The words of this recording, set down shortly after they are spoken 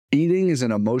Eating is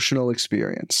an emotional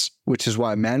experience, which is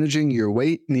why managing your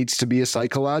weight needs to be a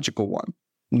psychological one.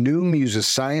 Noom uses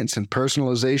science and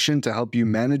personalization to help you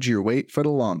manage your weight for the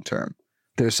long term.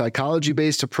 Their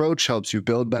psychology-based approach helps you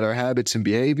build better habits and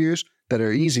behaviors that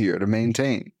are easier to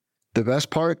maintain. The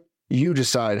best part? You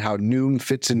decide how Noom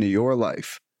fits into your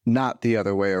life, not the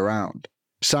other way around.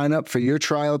 Sign up for your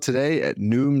trial today at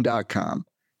Noom.com.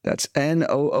 That's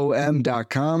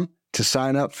Noom.com to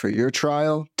sign up for your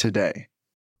trial today.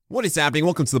 What is happening?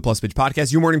 Welcome to the Plus Pitch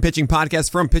Podcast, your morning pitching podcast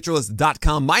from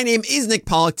pitcherlist.com. My name is Nick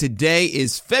Pollock. Today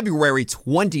is February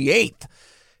 28th.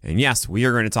 And yes, we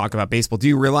are going to talk about baseball. Do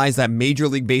you realize that Major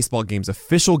League Baseball games,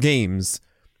 official games,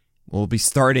 will be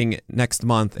starting next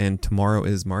month, and tomorrow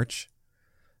is March?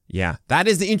 Yeah, that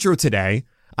is the intro today.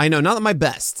 I know, not my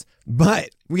best,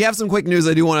 but we have some quick news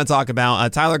I do want to talk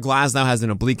about. Tyler Glasnow has an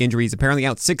oblique injury. He's apparently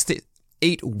out 6 to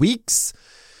 8 weeks.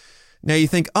 Now you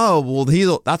think, oh,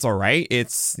 well, that's all right.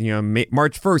 It's,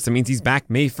 March 1st. That means he's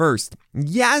back May 1st.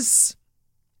 Yes,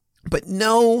 but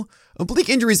no. Oblique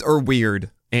injuries are weird,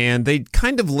 and they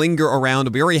kind of linger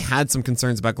around. We already had some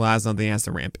concerns about Glasnow. They has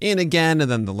to ramp in again,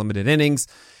 and then the limited innings.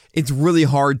 It's really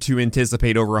hard to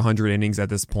anticipate over 100 innings at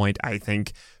this point, I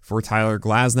think, for Tyler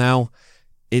Glasnow.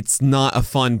 It's not a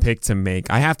fun pick to make.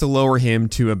 I have to lower him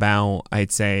to about,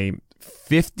 I'd say,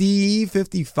 50,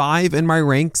 55 in my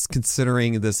ranks,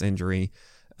 considering this injury,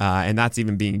 and that's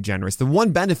even being generous. The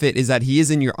one benefit is that he is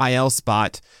in your IL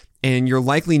spot, and you're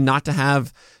likely not to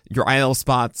have your IL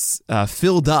spots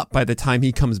filled up by the time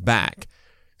he comes back.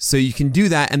 So you can do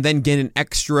that and then get an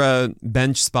extra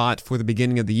bench spot for the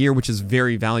beginning of the year, which is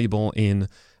very valuable in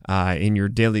your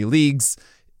daily leagues.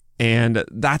 And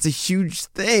that's a huge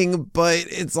thing, but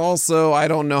it's also, I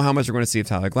don't know how much you're going to see of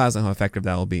Tyler Glasnow, how effective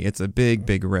that will be. It's a big,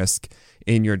 big risk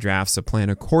in your draft, so plan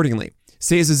accordingly.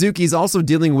 Seiya Suzuki is also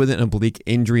dealing with an oblique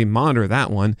injury. Monitor that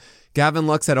one. Gavin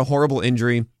Lux had a horrible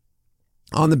injury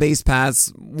on the base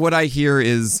paths. What I hear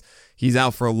is he's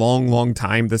out for a long, long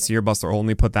time this year. Buster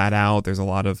Olney put that out. There's a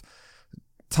lot of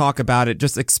talk about it.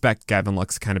 Just expect Gavin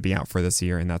Lux to kind of be out for this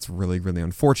year, and that's really, really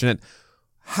unfortunate.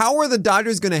 How are the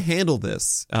Dodgers going to handle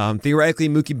this? Theoretically,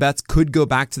 Mookie Betts could go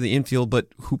back to the infield, but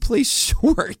who plays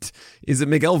short? Is it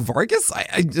Miguel Vargas?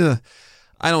 I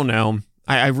don't know.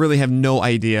 I really have no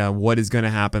idea what is going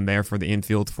to happen there for the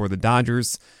infield for the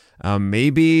Dodgers.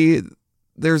 Maybe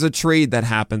there's a trade that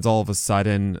happens all of a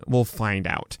sudden. We'll find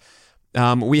out.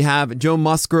 We have Joe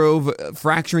Musgrove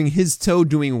fracturing his toe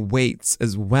doing weights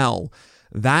as well.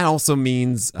 That also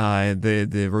means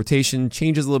the rotation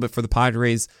changes a little bit for the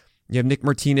Padres. You have Nick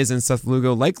Martinez and Seth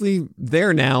Lugo likely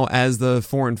there now as the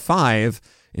 4 and 5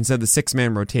 instead of the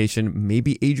 6-man rotation.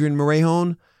 Maybe Adrian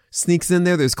Morejon sneaks in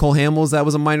there. There's Cole Hamels. That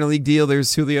was a minor league deal.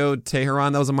 There's Julio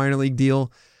Teheran. That was a minor league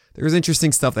deal. There's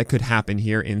interesting stuff that could happen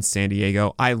here in San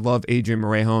Diego. I love Adrian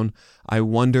Morejon. I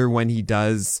wonder when he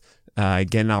does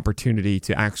get an opportunity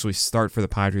to actually start for the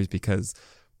Padres, because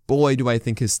boy, do I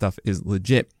think his stuff is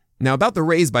legit. Now about the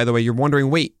Rays, by the way, you're wondering,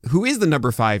 wait, who is the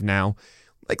number 5 now?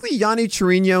 Likely Yonny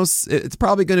Chirinos. It's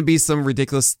probably going to be some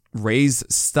ridiculous Rays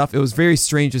stuff. It was very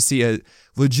strange to see a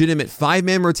legitimate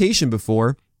 5-man rotation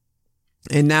before,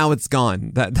 and now it's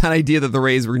gone. That idea that the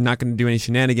Rays were not going to do any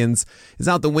shenanigans is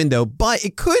out the window, but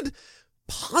it could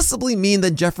possibly mean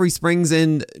that Jeffrey Springs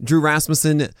and Drew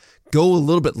Rasmussen go a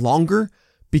little bit longer,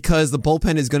 because the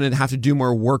bullpen is going to have to do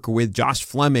more work with Josh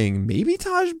Fleming, maybe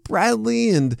Taj Bradley,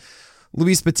 and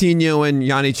Luis Patino and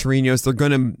Yonny Chirinos. They're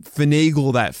going to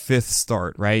finagle that 5th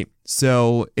start, right?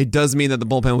 So it does mean that the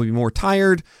bullpen will be more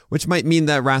tired, which might mean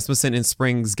that Rasmussen and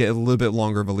Springs get a little bit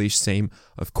longer of a leash. Same,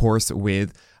 of course,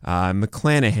 with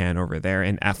McClanahan over there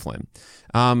and Eflin.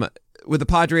 With the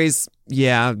Padres,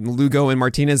 yeah, Lugo and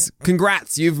Martinez,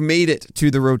 congrats, you've made it to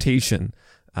the rotation.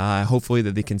 Hopefully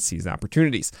that they can seize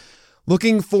opportunities.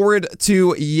 Looking forward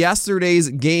to yesterday's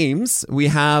games. We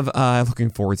have, looking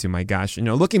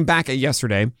back at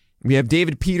yesterday, we have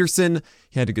David Peterson.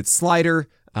 He had a good slider.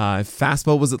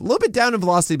 Fastball was a little bit down in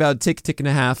velocity, about a tick and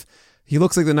a half. He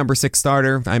looks like the number 6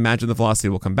 starter. I imagine the velocity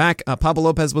will come back. Pablo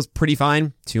Lopez was pretty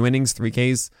fine. 2 innings, 3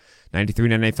 Ks, 93,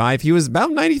 95. He was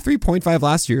about 93.5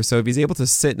 last year, so if he's able to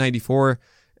sit 94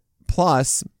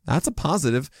 plus, that's a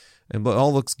positive. And it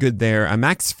all looks good there.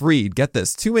 Max Fried, get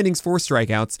this, 2 innings, 4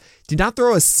 strikeouts, did not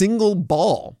throw a single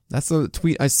ball. That's the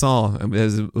tweet I saw.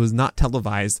 It was not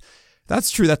televised. That's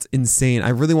true. That's insane. I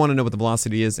really want to know what the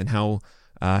velocity is and how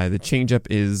the changeup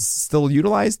is still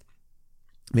utilized.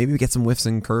 Maybe we get some whiffs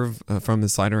and curve from the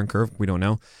slider and curve. We don't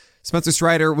know. Spencer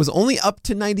Strider was only up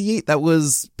to 98. That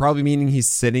was probably meaning he's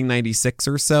sitting 96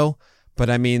 or so. But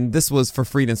I mean, this was for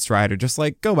Fried and Strider. Just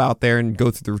like go out there and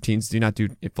go through the routines. Do not do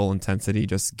it full intensity.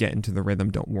 Just get into the rhythm.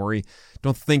 Don't worry.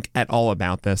 Don't think at all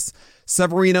about this.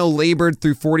 Severino labored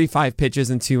through 45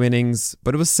 pitches in 2 innings,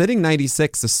 but it was sitting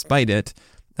 96 despite it.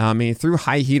 He threw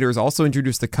high heaters, also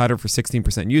introduced the cutter for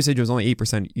 16% usage. It was only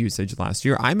 8% usage last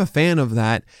year. I'm a fan of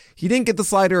that. He didn't get the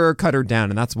slider or cutter down,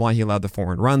 and that's why he allowed the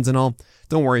 4 earned runs and all.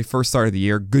 Don't worry, first start of the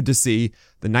year. Good to see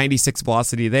the 96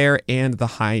 velocity there and the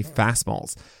high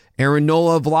fastballs. Aaron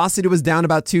Nola velocity was down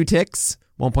about 2 ticks,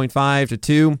 1.5 to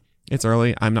 2. It's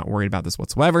early. I'm not worried about this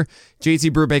whatsoever. JT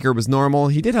Brubaker was normal.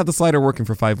 He did have the slider working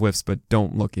for 5 whiffs, but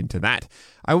don't look into that.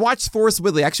 I watched Forrest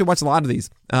Whitley. I actually watched a lot of these.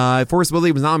 Forrest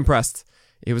Whitley was not impressed.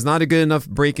 It was not a good enough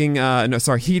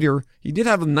heater. He did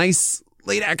have a nice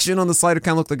late action on the slider.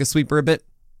 Kind of looked like a sweeper a bit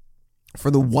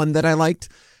for the one that I liked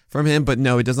from him. But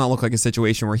no, it does not look like a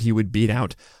situation where he would beat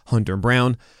out Hunter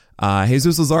Brown.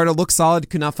 Jesus Luzardo looked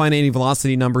solid. Could not find any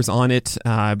velocity numbers on it.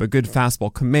 But good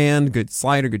fastball command, good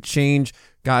slider, good change.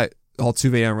 Got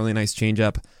Altuve a really nice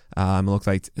changeup. It looked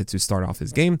like to start off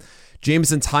his game.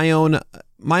 Jameson Taillon,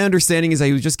 my understanding is that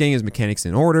he was just getting his mechanics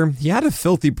in order. He had a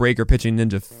filthy breaker. Pitching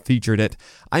Ninja featured it.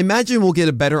 I imagine we'll get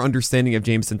a better understanding of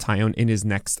Jameson Taillon in his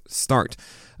next start.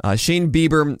 Shane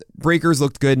Bieber, breakers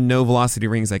looked good. No velocity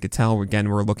rings, I could tell. Again,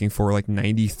 we're looking for like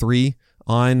 93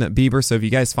 on Bieber. So if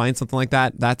you guys find something like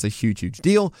that, that's a huge, huge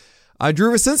deal.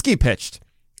 Drew Rosinski pitched,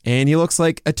 and he looks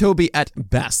like a Toby at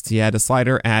best. He had a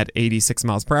slider at 86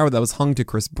 miles per hour that was hung to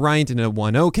Chris Bryant in a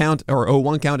 1-0 count or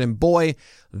 0-1 count, and boy,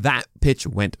 that pitch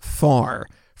went far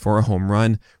for a home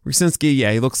run. Rosinski,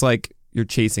 he looks like you're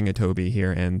chasing a Toby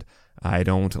here, and I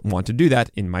don't want to do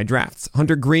that in my drafts.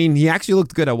 Hunter Green, he actually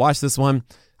looked good. I watched this one.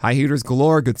 High heaters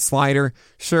galore, good slider.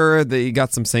 Sure, they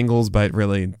got some singles, but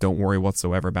really don't worry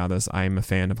whatsoever about this. I'm a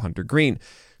fan of Hunter Green.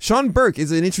 Sean Burke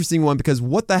is an interesting one because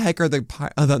what the heck are the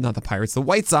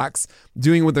White Sox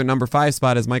doing with their number 5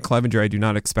 spot? As Mike Clevenger, I do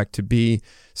not expect to be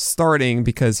starting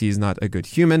because he's not a good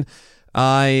human.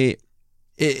 Not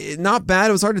bad.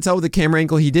 It was hard to tell with the camera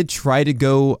angle. He did try to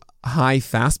go high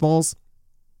fastballs.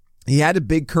 He had a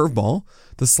big curveball.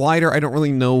 The slider, I don't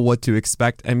really know what to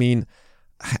expect. I mean,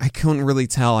 I couldn't really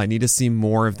tell. I need to see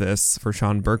more of this for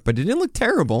Sean Burke, but it didn't look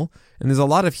terrible. And there's a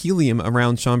lot of helium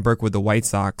around Sean Burke with the White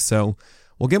Sox, so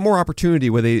we'll get more opportunity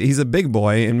with it. He's a big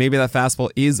boy, and maybe that fastball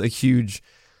is a huge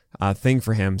thing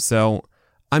for him. So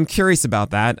I'm curious about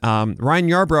that. Ryan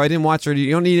Yarbrough, I didn't watch it. You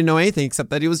don't need to know anything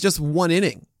except that it was just 1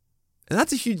 inning. And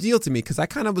that's a huge deal to me because I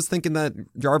kind of was thinking that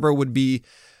Yarbrough would be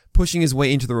pushing his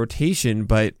way into the rotation,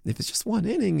 but if it's just 1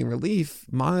 inning in relief,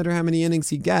 monitor how many innings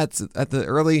he gets. At the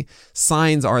early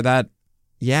signs are that,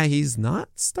 he's not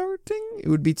starting. It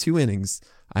would be 2 innings,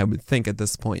 I would think at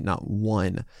this point, not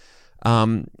 1.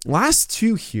 Last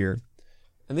 2 here,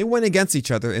 and they went against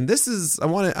each other. And this is, I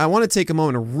want to take a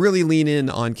moment to really lean in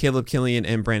on Caleb Killian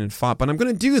and Brandon Pfaadt, but I'm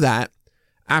going to do that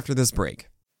after this break.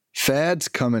 Fads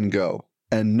come and go,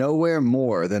 and nowhere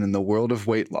more than in the world of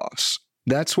weight loss.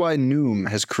 That's why Noom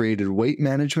has created weight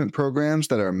management programs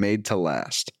that are made to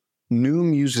last.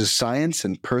 Noom uses science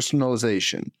and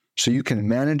personalization so you can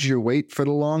manage your weight for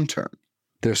the long term.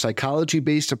 Their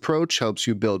psychology-based approach helps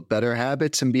you build better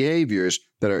habits and behaviors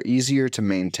that are easier to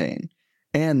maintain.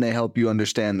 And they help you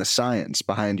understand the science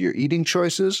behind your eating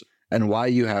choices and why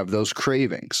you have those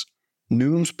cravings.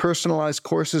 Noom's personalized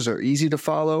courses are easy to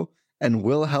follow and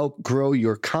will help grow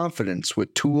your confidence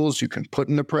with tools you can put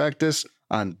into practice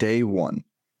on day 1.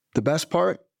 The best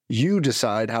part? You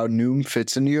decide how Noom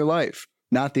fits into your life,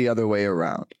 not the other way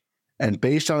around. And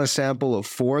based on a sample of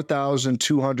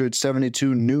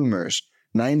 4,272 Noomers,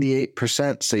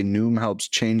 98% say Noom helps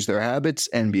change their habits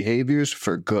and behaviors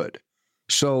for good.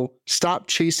 So stop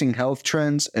chasing health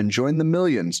trends and join the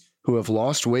millions who have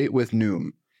lost weight with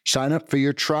Noom. Sign up for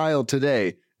your trial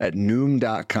today at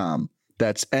Noom.com.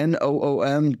 That's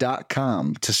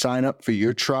Noom.com to sign up for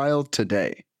your trial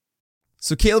today.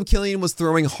 So Caleb Killian was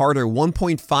throwing harder,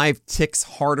 1.5 ticks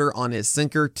harder on his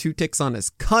sinker, 2 ticks on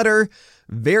his cutter.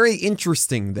 Very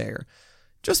interesting there.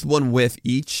 Just 1 whiff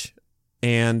each.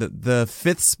 And the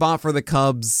 5th spot for the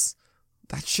Cubs,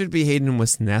 that should be Hayden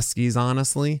Wesneski's,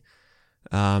 honestly.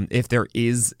 If there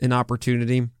is an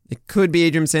opportunity. It could be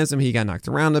Adrian Sampson. He got knocked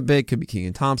around a bit. Could be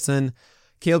Keegan Thompson.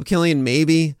 Caleb Killian,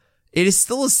 maybe. It is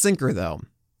still a sinker, though.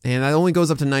 And that only goes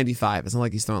up to 95. It's not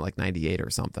like he's throwing like 98 or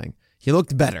something. He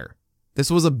looked better. This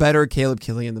was a better Caleb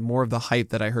Killian than more of the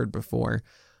hype that I heard before.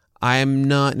 I am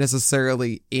not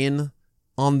necessarily in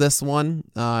on this one.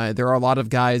 There are a lot of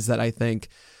guys that I think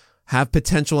have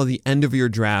potential at the end of your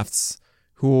drafts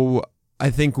who I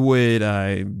think would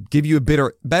give you a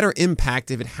better impact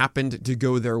if it happened to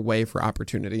go their way for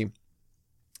opportunity.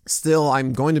 Still,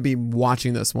 I'm going to be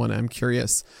watching this one. I'm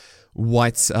curious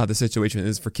what the situation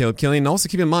is for Caleb Killian. And also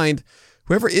keep in mind,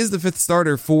 whoever is the fifth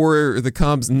starter for the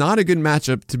Cubs, not a good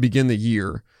matchup to begin the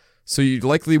year. So you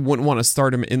likely wouldn't want to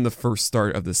start him in the first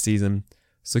start of the season.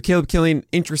 So Caleb Killian,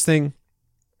 interesting,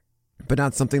 but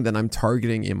not something that I'm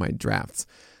targeting in my drafts.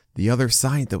 The other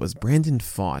side, though, was Brandon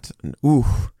Pfaadt. And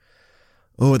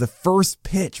the first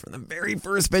pitch, from the very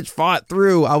first pitch Pfaadt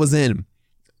threw, I was in.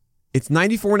 It's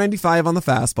 94-95 on the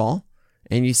fastball.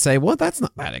 And you say, well, that's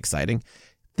not that exciting.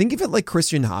 Think of it like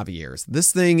Christian Javier's.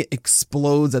 This thing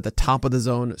explodes at the top of the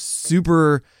zone,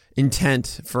 super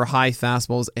intent for high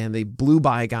fastballs, and they blew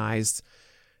by guys.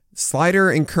 Slider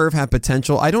and curve have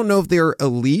potential. I don't know if they're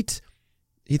elite.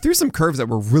 He threw some curves that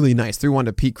were really nice. Threw one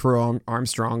to Pete Crow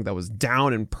Armstrong that was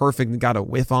down and perfect and got a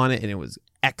whiff on it, and it was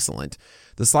excellent.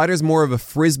 The slider's more of a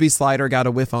frisbee slider, got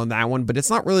a whiff on that one, but it's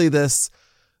not really this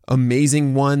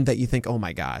amazing one that you think, oh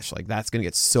my gosh, like that's going to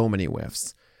get so many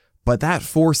whiffs. But that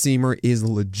four-seamer is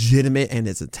legitimate, and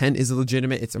its intent is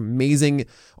legitimate. It's amazing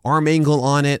arm angle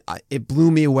on it. It blew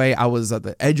me away. I was at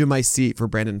the edge of my seat for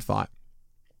Brandon Pfaadt.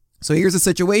 So here's the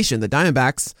situation. The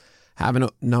Diamondbacks have a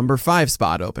number 5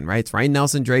 spot open, right? It's Ryan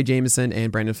Nelson, Dre Jameson,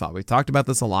 and Brandon Pfaadt. We've talked about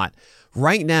this a lot.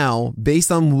 Right now,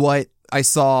 based on what I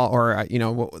saw, or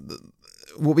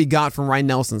what we got from Ryan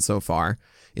Nelson so far,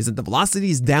 is that the velocity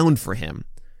is down for him,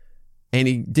 and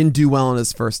he didn't do well in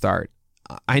his first start.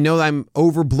 I know that I'm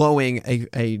overblowing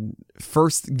a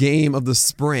first game of the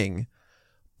spring,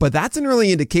 but that's an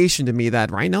early indication to me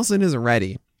that Ryan Nelson isn't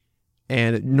ready.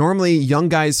 And normally young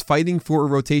guys fighting for a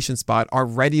rotation spot are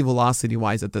ready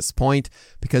velocity-wise at this point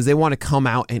because they want to come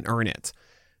out and earn it.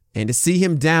 And to see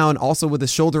him down, also with a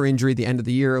shoulder injury at the end of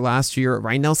the year last year,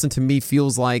 Ryan Nelson to me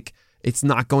feels like it's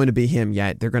not going to be him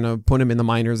yet. They're going to put him in the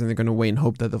minors and they're going to wait and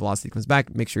hope that the velocity comes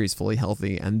back, make sure he's fully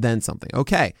healthy, and then something.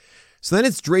 Okay. So then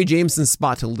it's Dre Jameson's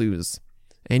spot to lose.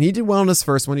 And he did well in his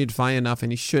first one. He did fine enough,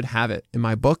 and he should have it in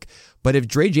my book. But if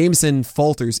Dre Jameson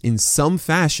falters in some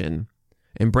fashion,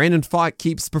 and Brandon Pfaadt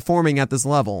keeps performing at this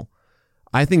level,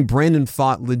 I think Brandon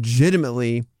Pfaadt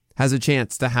legitimately has a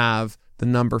chance to have the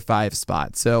number 5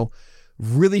 spot. So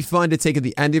really fun to take at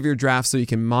the end of your draft so you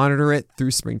can monitor it through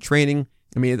spring training.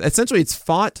 I mean, essentially it's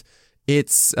Pfaadt,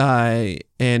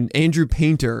 and Andrew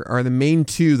Painter are the main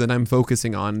 2 that I'm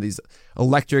focusing on, these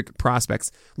electric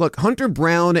prospects. Look, Hunter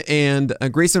Brown and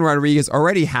Grayson Rodriguez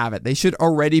already have it. They should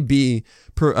already be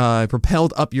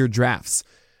propelled up your drafts.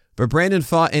 But Brandon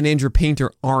Pfaadt and Andrew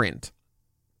Painter aren't.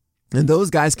 And those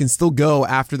guys can still go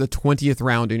after the 20th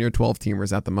round in your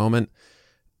 12-teamers at the moment.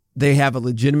 They have a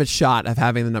legitimate shot of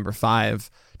having the number 5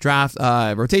 draft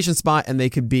rotation spot, and they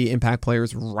could be impact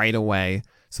players right away.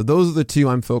 So those are the 2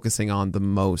 I'm focusing on the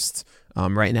most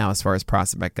right now as far as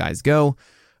prospect guys go.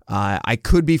 I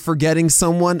could be forgetting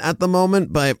someone at the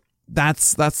moment, but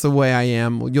that's the way I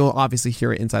am. You'll obviously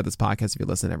hear it inside this podcast if you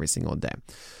listen every single day.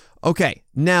 Okay,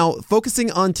 now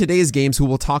focusing on today's games, who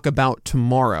we'll talk about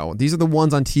tomorrow. These are the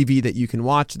ones on TV that you can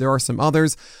watch. There are some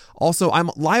others. Also,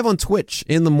 I'm live on Twitch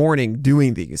in the morning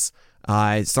doing these.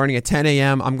 Starting at 10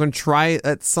 a.m. I'm going to try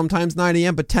at sometimes 9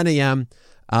 a.m., but 10 a.m.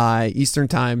 Eastern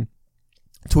time.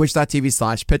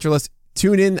 Twitch.tv/pitcherlist.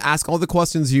 Tune in, ask all the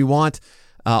questions you want.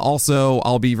 Also,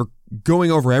 I'll be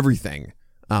going over everything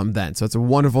then. So it's a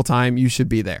wonderful time. You should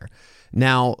be there.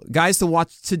 Now, guys to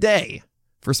watch today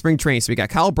for spring training. So we got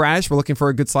Kyle Bradish. We're looking for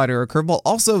a good slider or a curveball.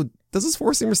 Also, does this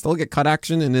four-seamer still get cut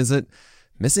action? And is it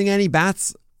missing any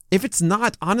bats? If it's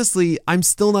not, honestly, I'm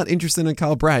still not interested in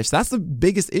Kyle Bradish. That's the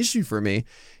biggest issue for me,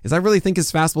 is I really think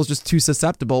his fastball is just too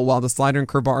susceptible, while the slider and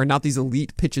curveball are not these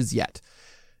elite pitches yet.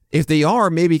 If they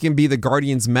are, maybe it can be the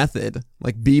Guardians method,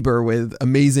 like Bieber with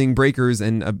amazing breakers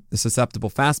and a susceptible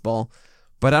fastball.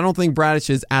 But I don't think Bradish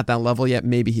is at that level yet.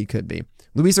 Maybe he could be.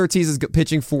 Luis Ortiz is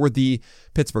pitching for the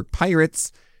Pittsburgh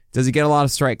Pirates. Does he get a lot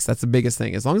of strikes? That's the biggest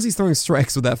thing. As long as he's throwing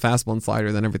strikes with that fastball and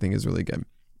slider, then everything is really good.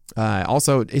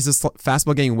 Also, is this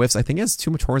fastball getting whiffs? I think it has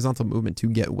too much horizontal movement to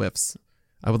get whiffs.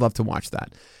 I would love to watch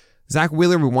that. Zach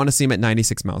Wheeler, we want to see him at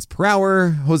 96 miles per hour.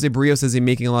 Jose Barrios says he's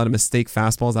making a lot of mistake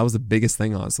fastballs. That was the biggest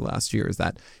thing, honestly, last year, is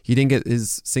that he didn't get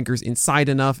his sinkers inside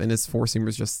enough, and his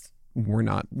four-seamers just were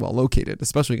not well located,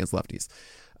 especially against lefties.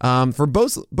 For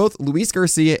both Luis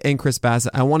Garcia and Chris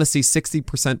Bassett, I want to see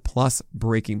 60% plus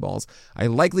breaking balls. I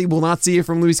likely will not see it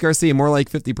from Luis Garcia, more like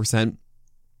 50%.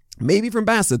 Maybe from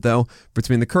Bassett, though,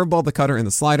 between the curveball, the cutter, and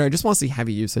the slider. I just want to see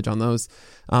heavy usage on those.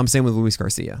 Same with Luis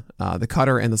Garcia. The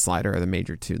cutter and the slider are the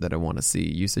major 2 that I want to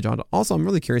see usage on. Also, I'm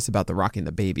really curious about the rocking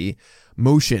the baby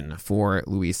motion for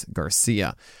Luis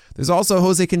Garcia. There's also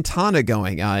Jose Quintana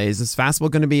going. Is his fastball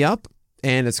going to be up?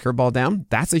 and his curveball down,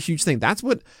 that's a huge thing. That's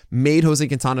what made Jose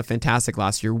Quintana fantastic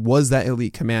last year, was that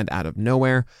elite command out of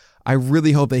nowhere. I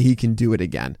really hope that he can do it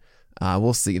again.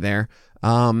 We'll see there.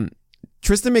 Tristan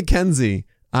McKenzie,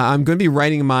 I'm going to be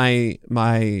writing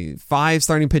my 5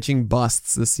 starting pitching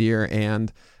busts this year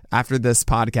and after this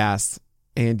podcast.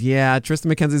 And yeah, Tristan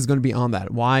McKenzie is going to be on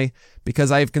that. Why?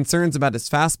 Because I have concerns about his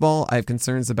fastball, I have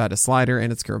concerns about his slider,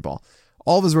 and his curveball.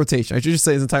 All of his rotation. I should just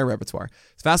say his entire repertoire.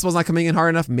 His fastball's not coming in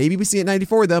hard enough. Maybe we see it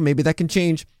 94 though. Maybe that can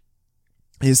change.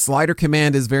 His slider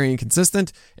command is very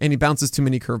inconsistent, and he bounces too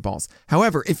many curveballs.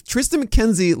 However, if Tristan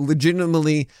McKenzie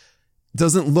legitimately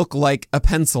doesn't look like a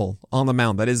pencil on the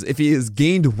mound, that is, if he has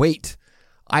gained weight,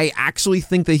 I actually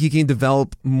think that he can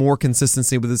develop more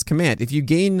consistency with his command. If you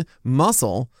gain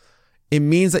muscle, it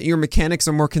means that your mechanics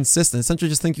are more consistent. Essentially,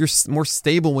 just think you're more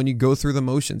stable when you go through the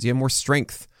motions. You have more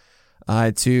strength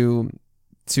to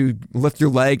lift your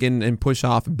leg and push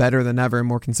off better than ever and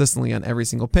more consistently on every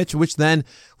single pitch, which then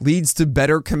leads to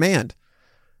better command.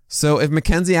 So if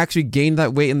McKenzie actually gained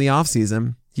that weight in the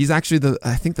offseason, he's actually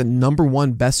I think the number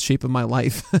one best shape of my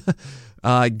life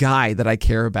guy that I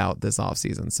care about this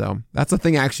offseason. So that's a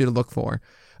thing actually to look for.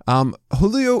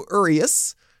 Julio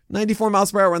Urias, 94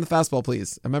 miles per hour on the fastball,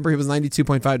 please. I remember he was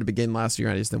 92.5 to begin last year,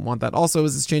 and I just didn't want that. Also,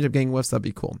 is his changeup getting whiffs? That'd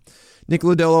be cool. Nick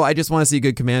Lodolo, I just want to see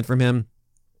good command from him.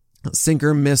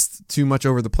 Sinker missed too much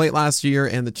over the plate last year,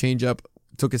 and the changeup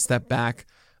took a step back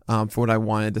for what I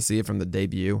wanted to see from the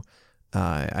debut.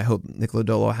 I hope Nick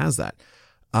Lodolo has that.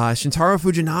 Shintaro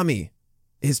Fujinami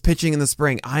is pitching in the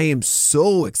spring. I am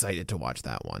so excited to watch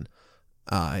that one.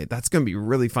 That's going to be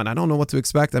really fun. I don't know what to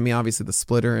expect. I mean, obviously the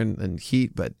splitter and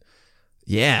heat, but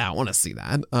yeah, I want to see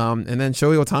that. And then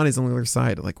Shohei Ohtani's on the other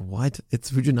side. Like, what? It's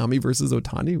Fujinami versus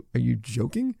Ohtani? Are you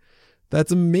joking?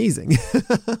 That's amazing.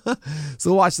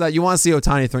 So watch that. You want to see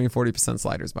Ohtani throwing 40%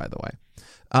 sliders, by the way.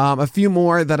 A few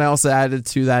more that I also added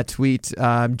to that tweet.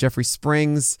 Jeffrey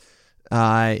Springs,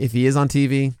 if he is on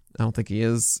TV, I don't think he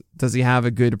is. Does he have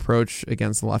a good approach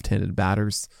against left-handed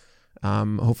batters?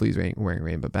 Hopefully he's wearing a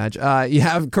rainbow badge. You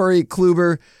have Corey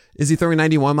Kluber. Is he throwing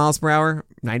 91 miles per hour?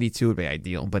 92 would be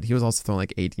ideal, but he was also throwing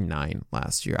like 89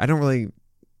 last year. I don't really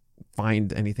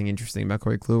find anything interesting about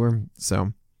Corey Kluber,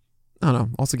 so I don't know.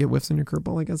 Also get whiffs in your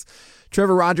curveball, I guess.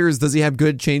 Trevor Rogers, does he have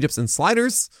good changeups and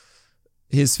sliders?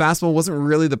 His fastball wasn't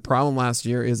really the problem last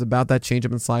year. It was about that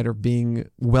changeup and slider being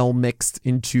well mixed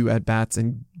into at-bats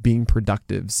and being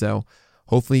productive. So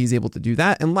hopefully he's able to do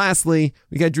that. And lastly,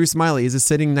 we got Drew Smyly. Is he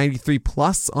sitting 93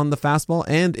 plus on the fastball?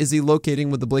 And is he locating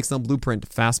with the Blake Snell blueprint?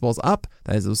 Fastballs up,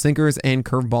 that is those sinkers, and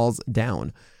curveballs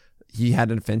down. He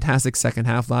had a fantastic second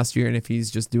half last year, and if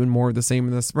he's just doing more of the same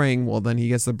in the spring, well, then he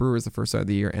gets the Brewers the first start of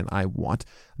the year, and I want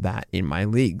that in my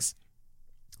leagues.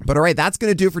 But all right, that's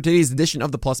going to do it for today's edition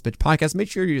of the Plus Pitch Podcast. Make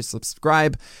sure you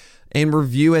subscribe and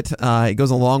review it. It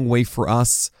goes a long way for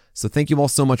us. So thank you all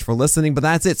so much for listening. But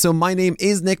that's it. So my name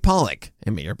is Nick Pollock,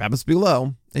 and may your BABIPs be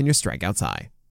low and your strikeouts high.